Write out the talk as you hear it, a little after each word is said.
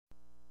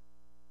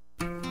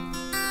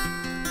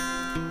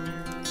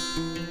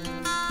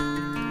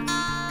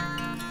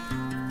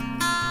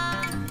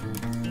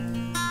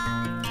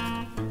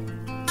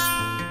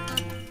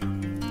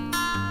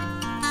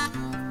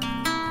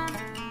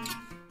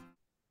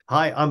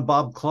Hi, I'm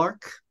Bob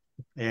Clark,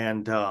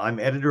 and I'm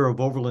editor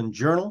of Overland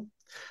Journal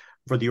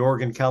for the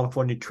Oregon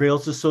California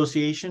Trails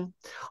Association.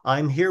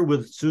 I'm here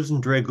with Susan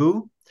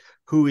Dragoo,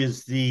 who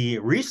is the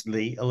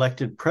recently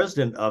elected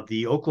president of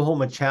the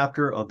Oklahoma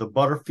chapter of the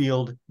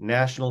Butterfield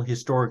National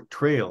Historic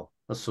Trail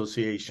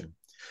Association.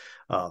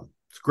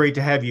 It's great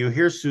to have you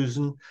here,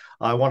 Susan.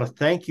 I want to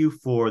thank you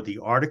for the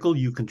article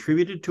you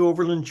contributed to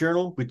Overland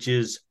Journal, which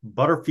is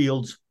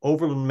Butterfield's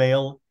Overland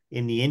Mail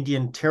in the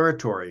Indian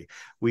Territory.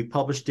 We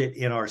published it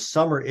in our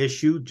summer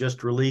issue,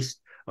 just released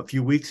a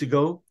few weeks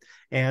ago,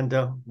 and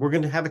we're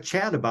going to have a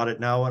chat about it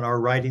now in our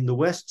Riding the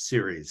West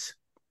series.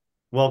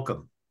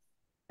 Welcome.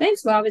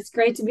 Thanks, Bob. It's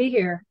great to be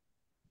here.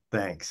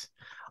 Thanks.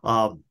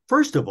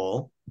 First of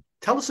all,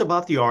 tell us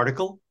about the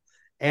article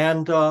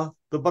and the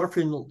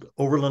Butterfield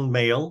Overland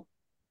Mail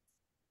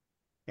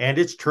and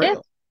its Yes,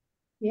 trail.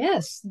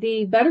 yes.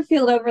 The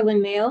Butterfield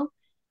Overland Mail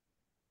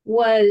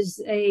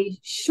was a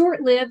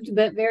short-lived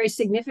but very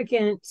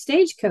significant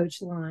stagecoach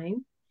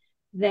line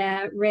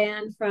that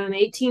ran from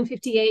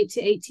 1858 to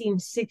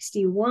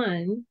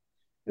 1861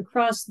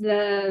 across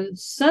the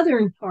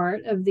southern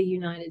part of the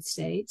United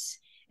States.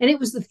 And it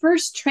was the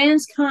first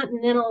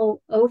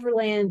transcontinental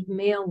overland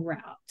mail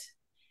route.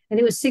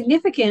 And it was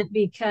significant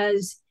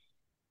because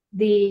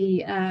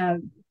the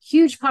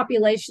huge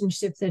population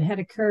shift that had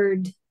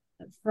occurred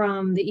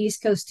from the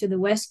East Coast to the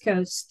West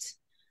Coast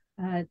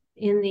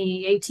in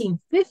the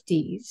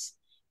 1850s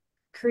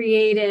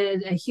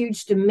created a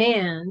huge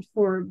demand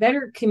for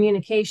better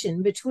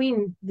communication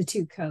between the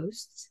two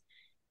coasts.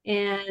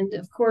 And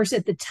of course,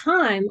 at the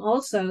time,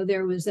 also,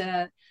 there was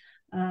a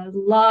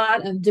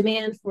lot of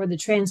demand for the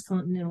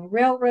Transcontinental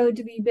Railroad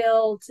to be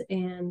built,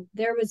 and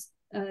there was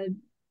a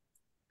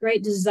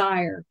great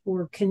desire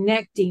for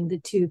connecting the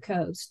two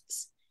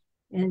coasts.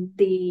 And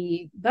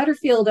the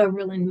Butterfield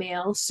Overland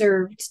Mail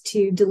served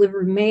to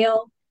deliver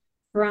mail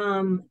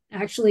from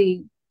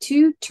actually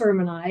two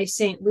termini,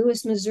 St.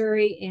 Louis,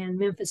 Missouri, and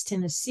Memphis,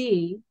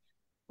 Tennessee,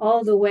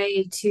 all the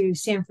way to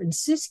San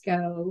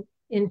Francisco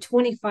in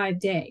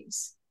 25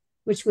 days,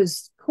 which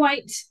was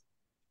quite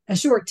a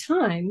short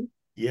time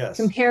Yes.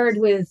 compared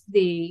with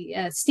the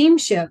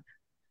steamship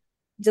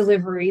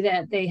delivery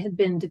that they had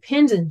been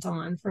dependent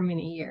on for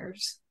many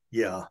years.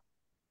 Yeah.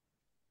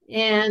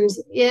 And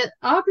it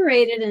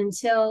operated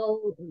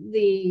until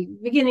the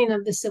beginning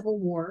of the Civil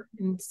War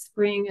in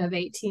spring of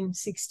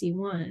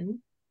 1861.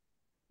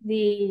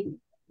 The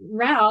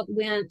route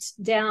went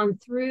down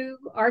through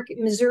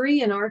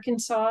Missouri and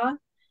Arkansas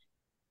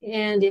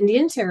and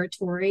Indian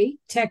Territory,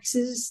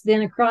 Texas,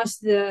 then across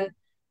the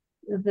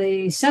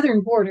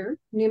southern border,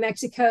 New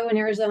Mexico and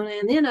Arizona,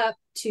 and then up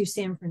to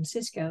San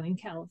Francisco in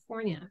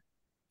California.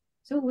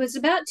 So it was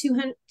about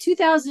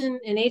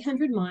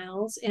 2,800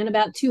 miles, and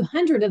about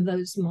 200 of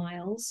those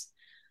miles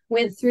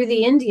went through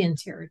the Indian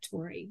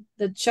Territory,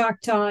 the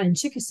Choctaw and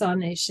Chickasaw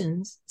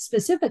nations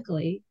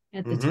specifically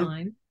at the Mm-hmm.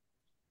 time.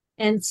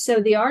 And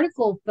so the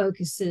article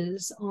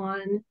focuses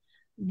on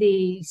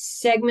the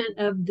segment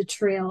of the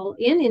trail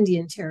in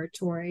Indian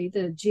Territory,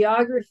 the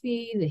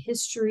geography, the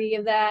history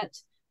of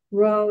that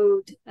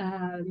road,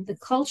 the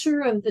culture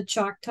of the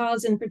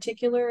Choctaws in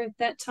particular at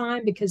that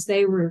time, because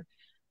they were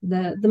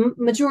the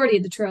majority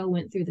of the trail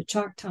went through the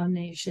Choctaw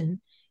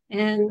Nation,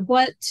 and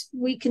what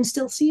we can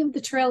still see of the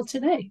trail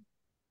today.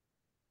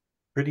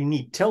 Pretty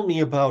neat. Tell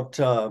me about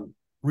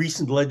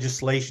recent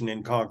legislation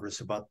in Congress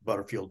about the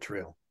Butterfield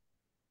Trail.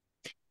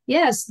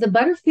 Yes, the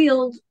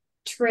Butterfield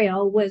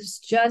Trail was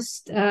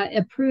just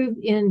approved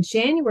in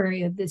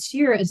January of this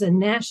year as a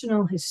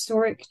National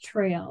Historic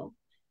Trail.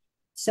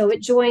 So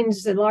it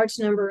joins a large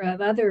number of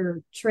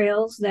other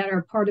trails that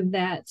are part of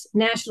that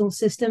national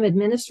system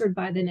administered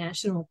by the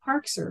National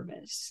Park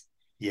Service.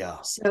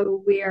 Yeah.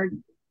 So we are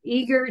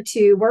eager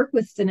to work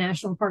with the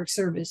National Park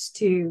Service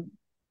to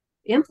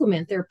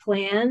implement their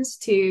plans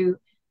to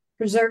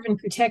preserve and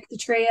protect the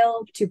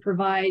trail, to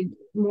provide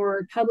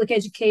more public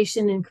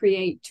education and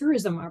create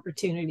tourism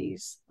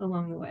opportunities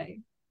along the way.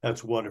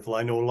 That's wonderful.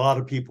 I know a lot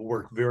of people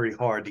work very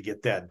hard to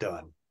get that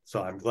done.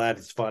 So I'm glad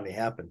it's finally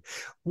happened.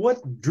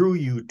 What drew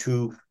you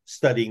to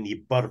studying the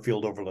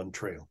Butterfield Overland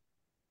Trail?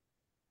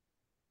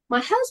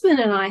 My husband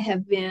and I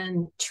have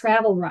been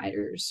travel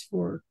writers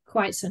for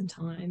quite some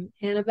time,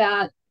 and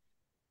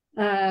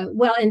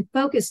and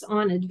focused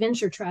on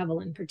adventure travel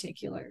in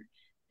particular.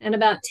 And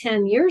about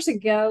 10 years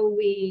ago,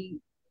 we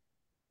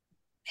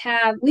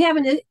have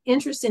an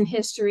interest in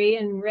history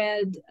and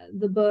read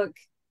the book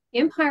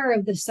Empire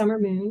of the Summer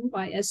Moon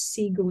by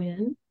S.C.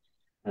 Gwynne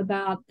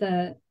about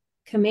the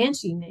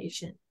Comanche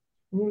Nation,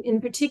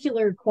 in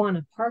particular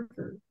Quanah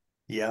Parker,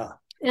 Yeah.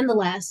 in the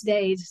last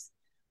days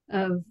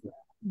of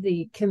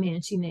the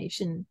Comanche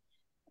Nation,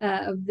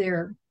 of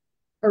their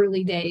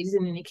early days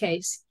in any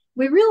case.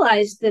 We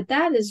realized that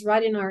that is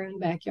right in our own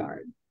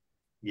backyard,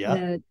 Yeah.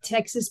 the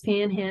Texas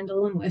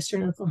Panhandle and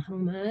Western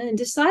Oklahoma, and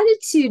decided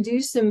to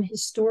do some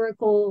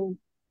historical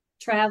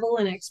travel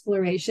and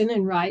exploration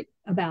and write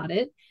about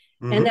it.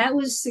 And Mm-hmm. that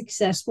was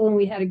successful, and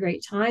we had a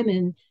great time.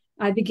 And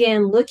I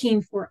began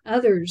looking for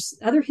other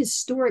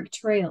historic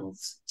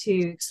trails to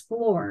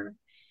explore.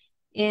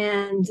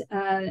 And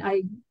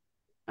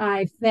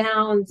I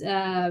found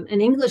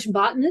an English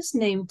botanist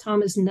named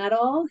Thomas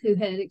Nuttall, who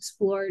had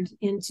explored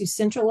into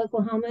central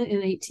Oklahoma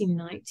in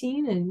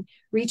 1819 and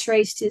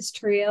retraced his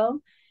trail.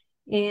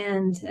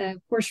 And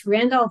of course,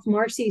 Randolph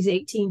Marcy's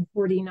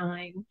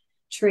 1849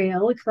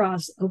 trail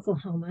across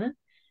Oklahoma,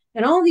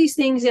 and all these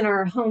things in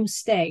our home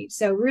state.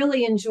 So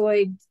really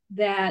enjoyed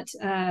that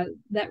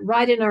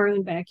right in our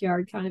own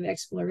backyard kind of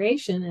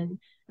exploration and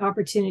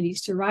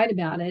opportunities to write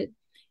about it.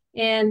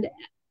 And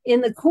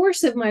in the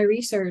course of my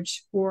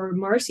research for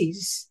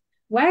Marcy's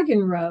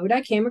wagon road,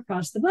 I came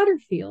across the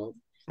Butterfield.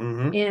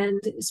 Mm-hmm.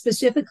 And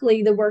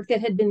specifically the work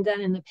that had been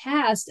done in the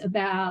past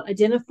about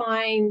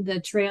identifying the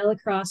trail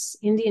across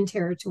Indian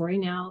Territory,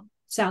 now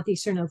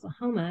southeastern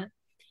Oklahoma,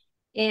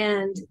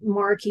 and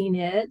marking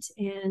it.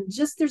 And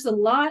just there's a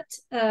lot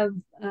of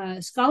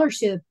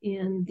scholarship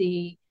in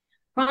the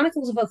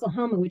Chronicles of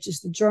Oklahoma, which is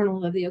the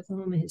journal of the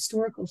Oklahoma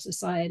Historical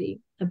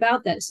Society,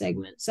 about that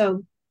segment.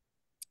 So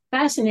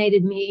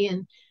fascinated me.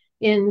 And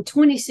in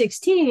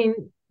 2016,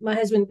 my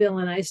husband Bill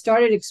and I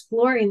started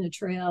exploring the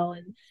trail.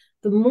 And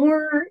the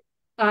more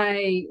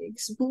I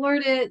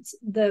explored it,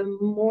 the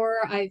more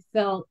I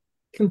felt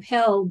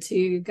compelled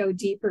to go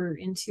deeper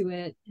into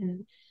it.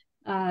 And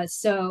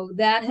so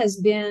that has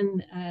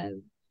been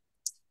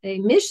a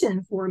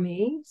mission for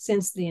me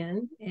since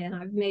then. And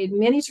I've made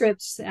many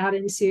trips out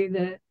into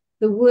the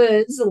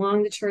woods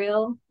along the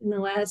trail in the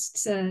last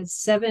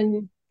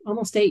 7,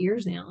 almost 8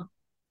 years now.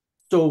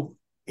 So,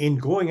 in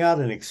going out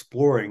and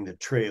exploring the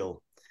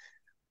trail,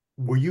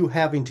 were you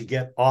having to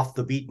get off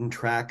the beaten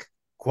track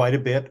quite a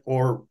bit,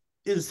 or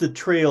is the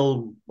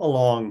trail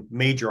along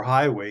major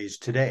highways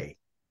today?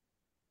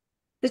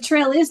 The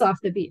trail is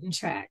off the beaten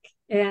track,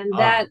 and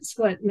that's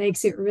what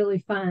makes it really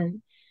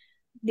fun.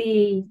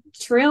 The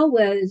trail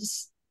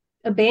was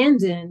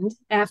abandoned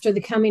after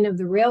the coming of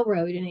the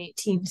railroad in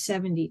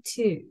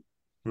 1872.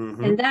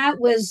 Mm-hmm. And that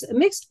was a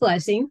mixed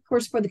blessing. Of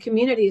course, for the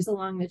communities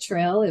along the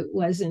trail, it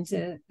wasn't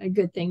a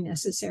good thing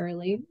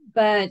necessarily,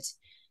 but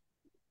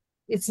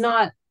it's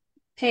not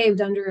paved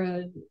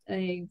under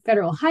a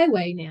federal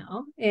highway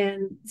now.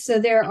 And so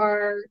there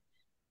are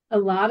a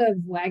lot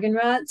of wagon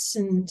ruts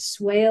and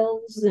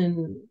swales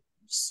and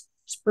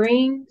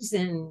springs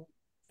and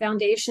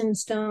foundation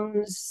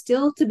stones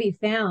still to be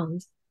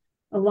found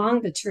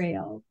along the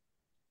trail.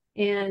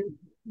 And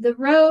the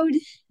road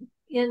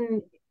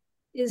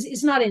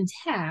is not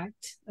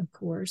intact, of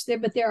course,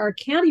 but there are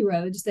county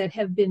roads that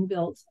have been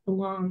built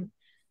along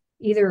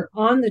either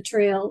on the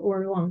trail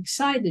or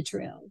alongside the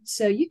trail.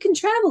 So you can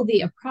travel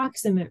the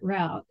approximate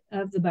route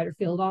of the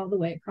Butterfield all the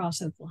way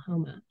across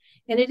Oklahoma.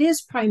 And it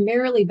is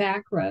primarily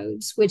back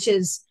roads, which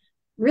is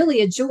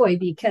really a joy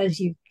because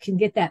you can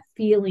get that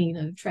feeling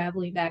of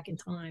traveling back in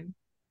time.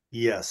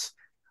 Yes.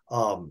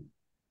 So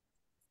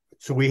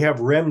we have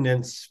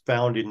remnants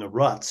found in the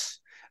ruts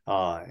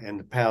and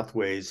the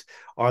pathways.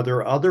 Are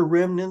there other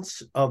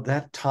remnants of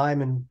that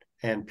time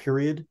and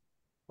period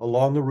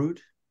along the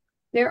route?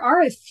 There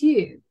are a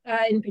few.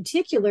 In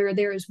particular,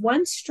 there is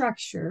one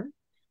structure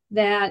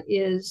that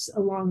is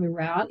along the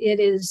route. It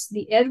is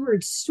the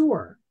Edwards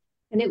Store,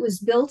 and it was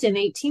built in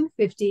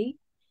 1850,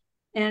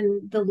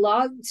 and the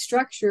log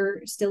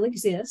structure still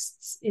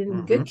exists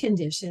in good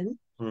condition,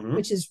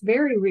 which is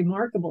very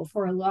remarkable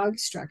for a log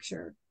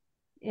structure.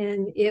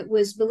 And it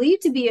was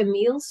believed to be a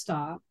meal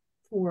stop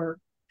for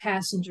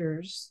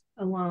passengers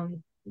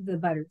along the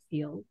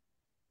Butterfield.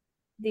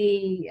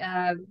 The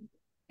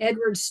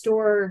Edwards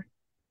Store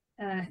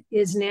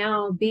is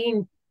now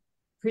being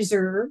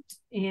preserved.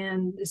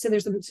 And so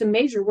there's some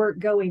major work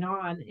going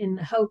on in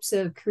the hopes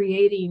of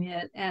creating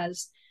it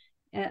as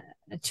a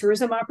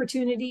tourism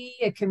opportunity,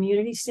 a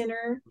community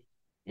center.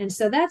 And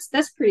so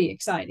that's pretty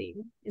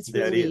exciting. It's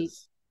really,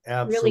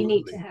 really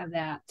neat to have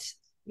that.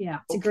 Yeah,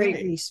 it's a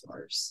great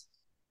resource.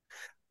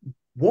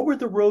 What were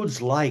the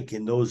roads like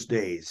in those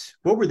days?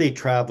 What were they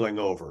traveling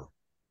over?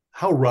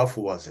 How rough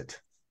was it?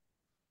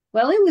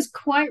 Well, it was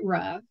quite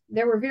rough.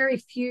 There were very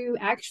few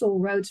actual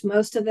roads.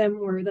 Most of them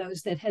were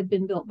those that had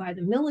been built by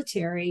the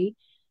military.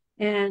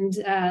 And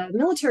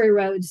military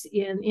roads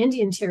in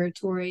Indian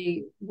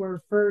Territory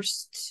were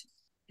first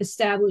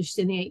established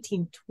in the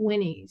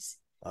 1820s.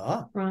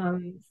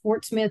 From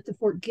Fort Smith to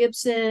Fort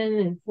Gibson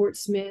and Fort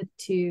Smith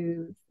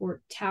to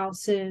Fort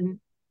Towson.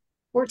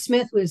 Fort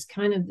Smith was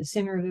kind of the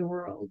center of the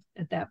world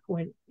at that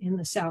point in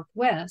the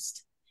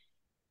Southwest.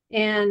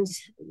 And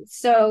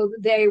so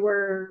they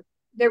were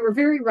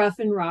very rough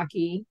and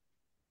rocky.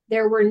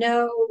 There were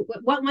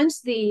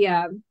once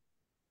the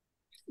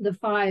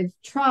 5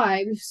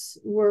 tribes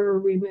were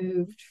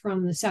removed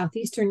from the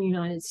southeastern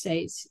United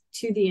States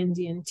to the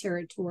Indian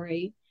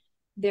Territory,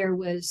 there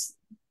was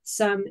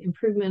some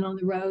improvement on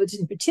the roads.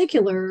 In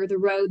particular, the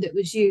road that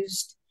was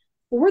used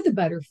for the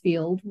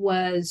Butterfield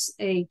was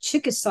a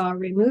Chickasaw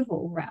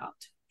removal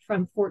route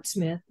from Fort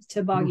Smith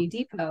to Boggy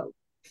Depot.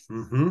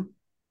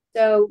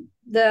 So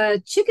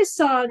the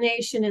Chickasaw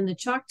Nation and the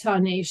Choctaw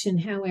Nation,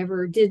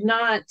 however, did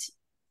not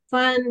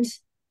fund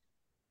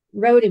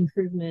road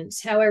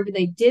improvements. However,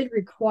 they did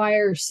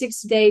require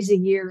 6 days a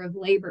year of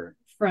labor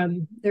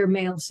from their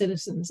male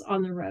citizens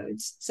on the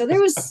roads. So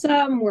there was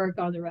some work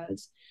on the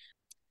roads,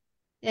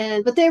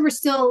 but they were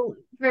still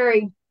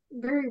very,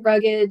 very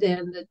rugged.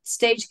 And the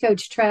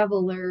stagecoach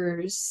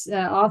travelers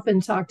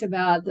often talked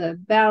about the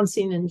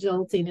bouncing and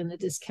jolting and the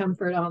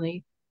discomfort on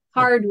the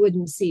hard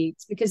wooden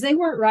seats, because they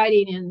weren't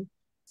riding in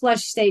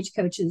plush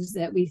stagecoaches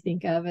that we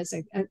think of as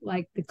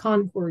like the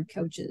Concord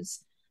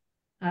coaches.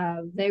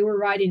 They were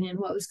riding in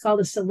what was called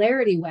a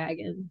celerity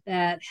wagon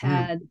that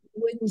had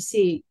wooden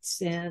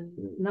seats and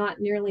not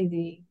nearly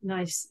the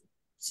nice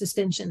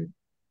suspension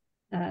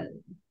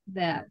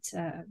that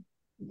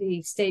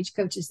the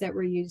stagecoaches that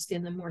were used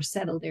in the more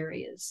settled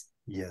areas.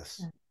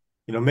 Yes.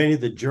 Many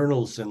of the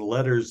journals and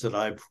letters that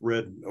I've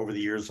read over the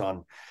years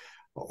on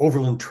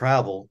overland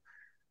travel,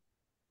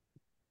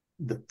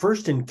 the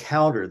first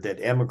encounter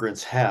that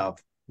immigrants have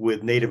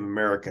with Native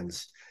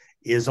Americans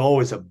is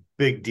always a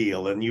big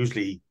deal, and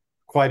usually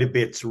quite a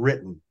bit's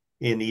written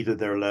in either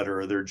their letter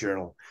or their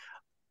journal.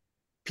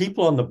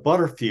 People on the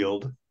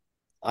Butterfield,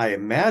 I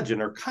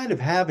imagine, are kind of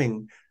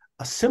having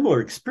a similar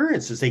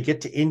experience as they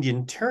get to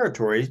Indian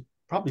territory.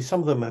 Probably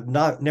some of them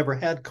have never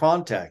had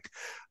contact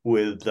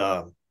with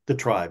the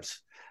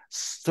tribes.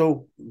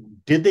 So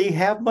did they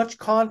have much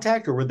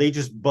contact, or were they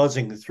just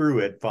buzzing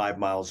through at 5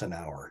 miles an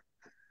hour?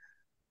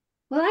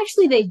 Well,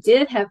 actually, they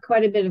did have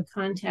quite a bit of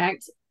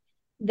contact.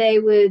 They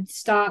would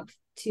stop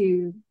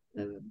to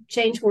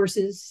change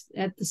horses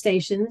at the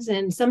stations,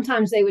 and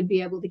sometimes they would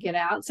be able to get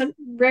out.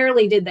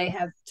 Rarely did they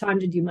have time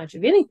to do much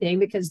of anything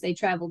because they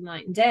traveled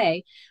night and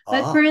day.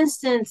 But for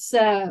instance,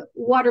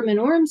 Waterman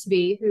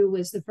Ormsby, who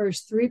was the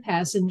first through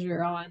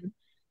passenger on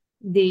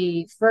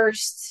the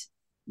first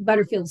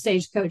Butterfield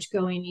stagecoach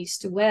going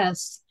east to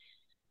west,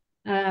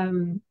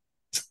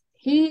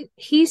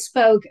 he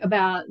spoke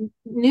about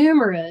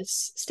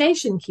numerous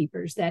station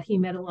keepers that he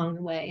met along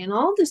the way, and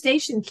all the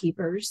station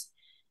keepers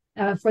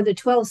for the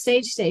 12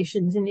 stage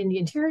stations in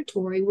Indian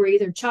Territory were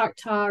either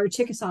Choctaw or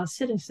Chickasaw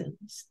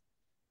citizens.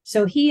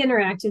 So he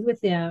interacted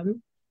with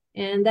them,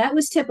 and that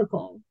was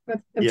typical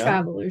of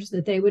travelers,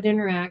 that they would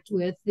interact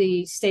with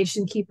the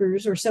station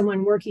keepers or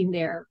someone working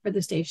there for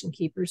the station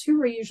keepers, who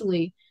were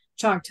usually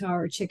Choctaw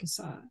or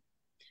Chickasaw.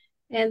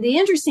 And the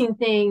interesting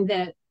thing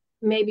that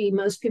maybe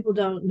most people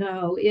don't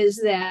know is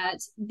that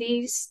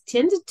these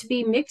tended to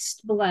be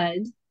mixed blood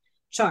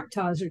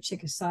Choctaws or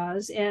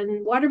Chickasaws.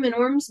 And Waterman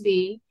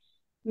Ormsby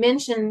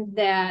mentioned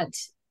that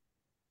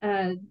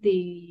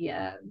the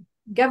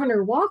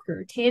Governor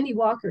Walker, Tandy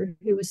Walker,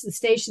 who was the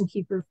station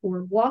keeper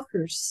for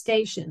Walker's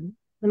station,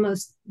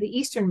 the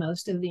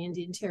easternmost of the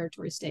Indian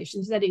Territory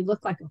stations, that he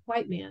looked like a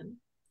white man.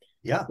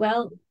 Yeah.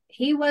 Well,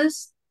 he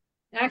was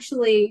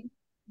actually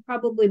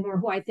probably more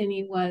white than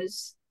he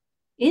was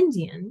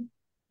Indian.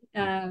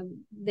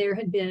 There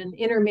had been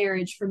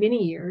intermarriage for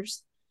many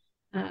years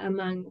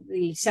among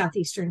the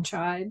southeastern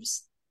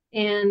tribes,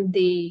 and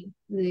the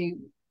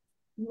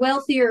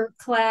wealthier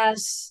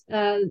class,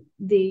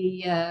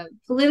 the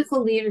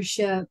political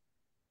leadership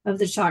of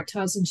the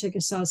Choctaws and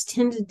Chickasaws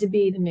tended to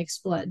be the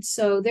mixed blood.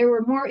 So there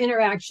were more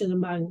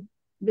interaction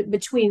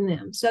between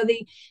them. So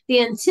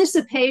the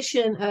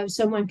anticipation of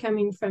someone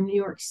coming from New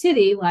York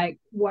City, like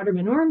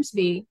Waterman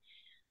Ormsby,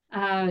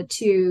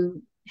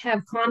 to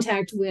have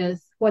contact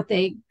with what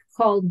they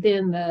called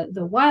then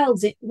the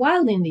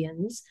wild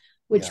Indians,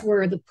 which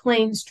were the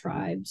Plains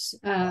tribes,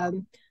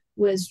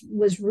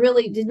 was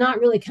really did not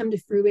really come to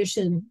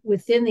fruition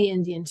within the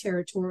Indian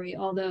Territory,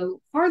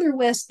 although farther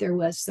west there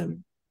was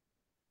some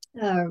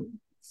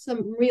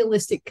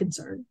realistic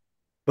concern.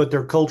 But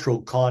their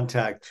cultural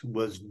contact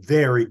was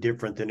very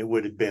different than it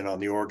would have been on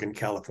the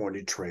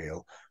Oregon-California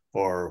Trail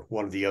or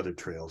one of the other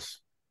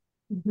trails.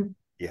 Mm-hmm.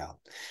 Yeah.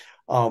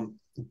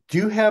 Do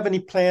you have any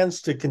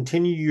plans to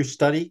continue your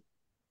study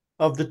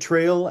of the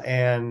trail,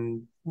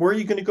 and where are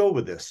you going to go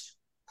with this?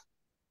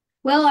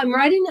 Well, I'm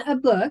writing a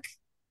book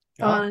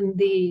on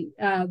the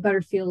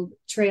Butterfield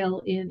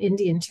Trail in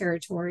Indian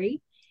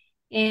Territory,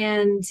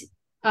 and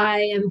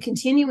I am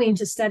continuing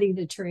to study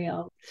the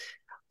trail.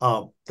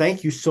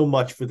 Thank you so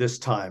much for this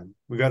time.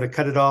 We got to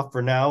cut it off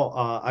for now.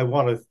 I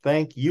want to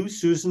thank you,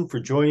 Susan, for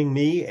joining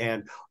me,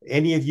 and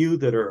any of you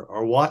that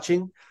are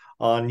watching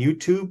on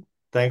YouTube.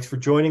 Thanks for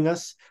joining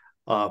us.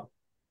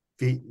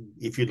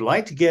 If you'd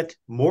like to get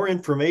more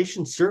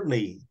information,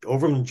 certainly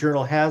Overland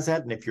Journal has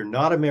that. And if you're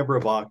not a member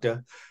of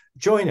OCTA,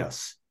 join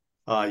us.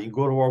 You can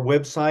go to our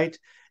website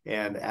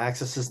and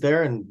access us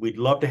there, and we'd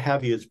love to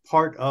have you as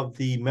part of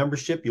the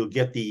membership. You'll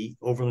get the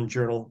Overland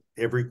Journal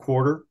every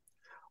quarter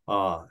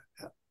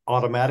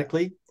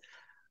automatically.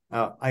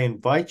 I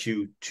invite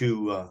you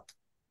to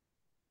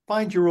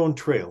find your own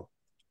trail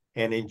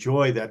and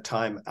enjoy that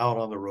time out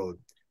on the road.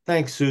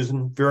 Thanks,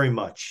 Susan, very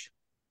much.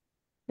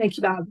 Thank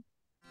you, Bob.